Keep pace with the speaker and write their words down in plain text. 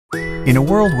In a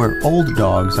world where old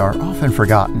dogs are often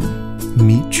forgotten,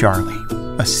 meet Charley,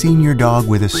 a senior dog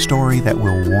with a story that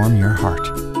will warm your heart.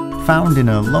 Found in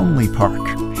a lonely park,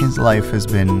 his life has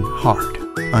been hard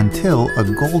until a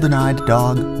golden-eyed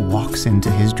dog walks into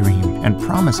his dream and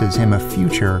promises him a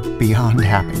future beyond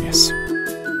happiness.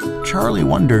 Charley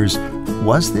wonders,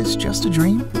 was this just a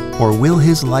dream? Or will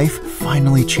his life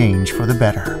finally change for the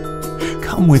better?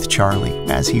 Come with Charley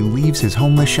as he leaves his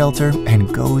homeless shelter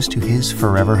and goes to his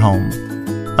forever home.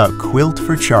 A Quilt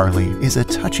for Charley is a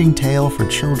touching tale for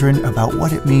children about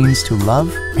what it means to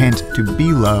love and to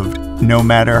be loved no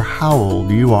matter how old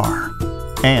you are.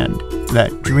 And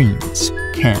that dreams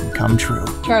can come true.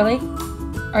 Charley,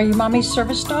 are you Mommy's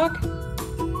service dog?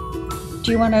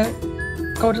 Do you want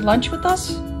to go to lunch with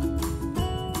us?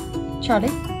 Charley,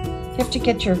 you have to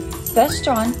get your vest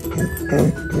on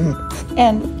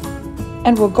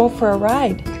and we'll go for a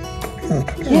ride.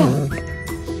 Yeah.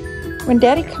 When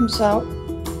Daddy comes out,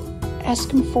 ask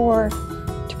him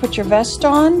to put your vest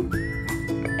on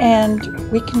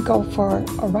and we can go for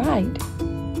a ride.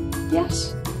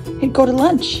 Yes. And go to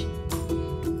lunch.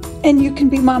 And you can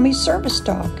be Mommy's service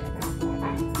dog.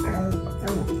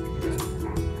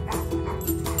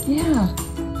 Yeah.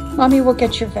 Mommy will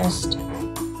get your vest.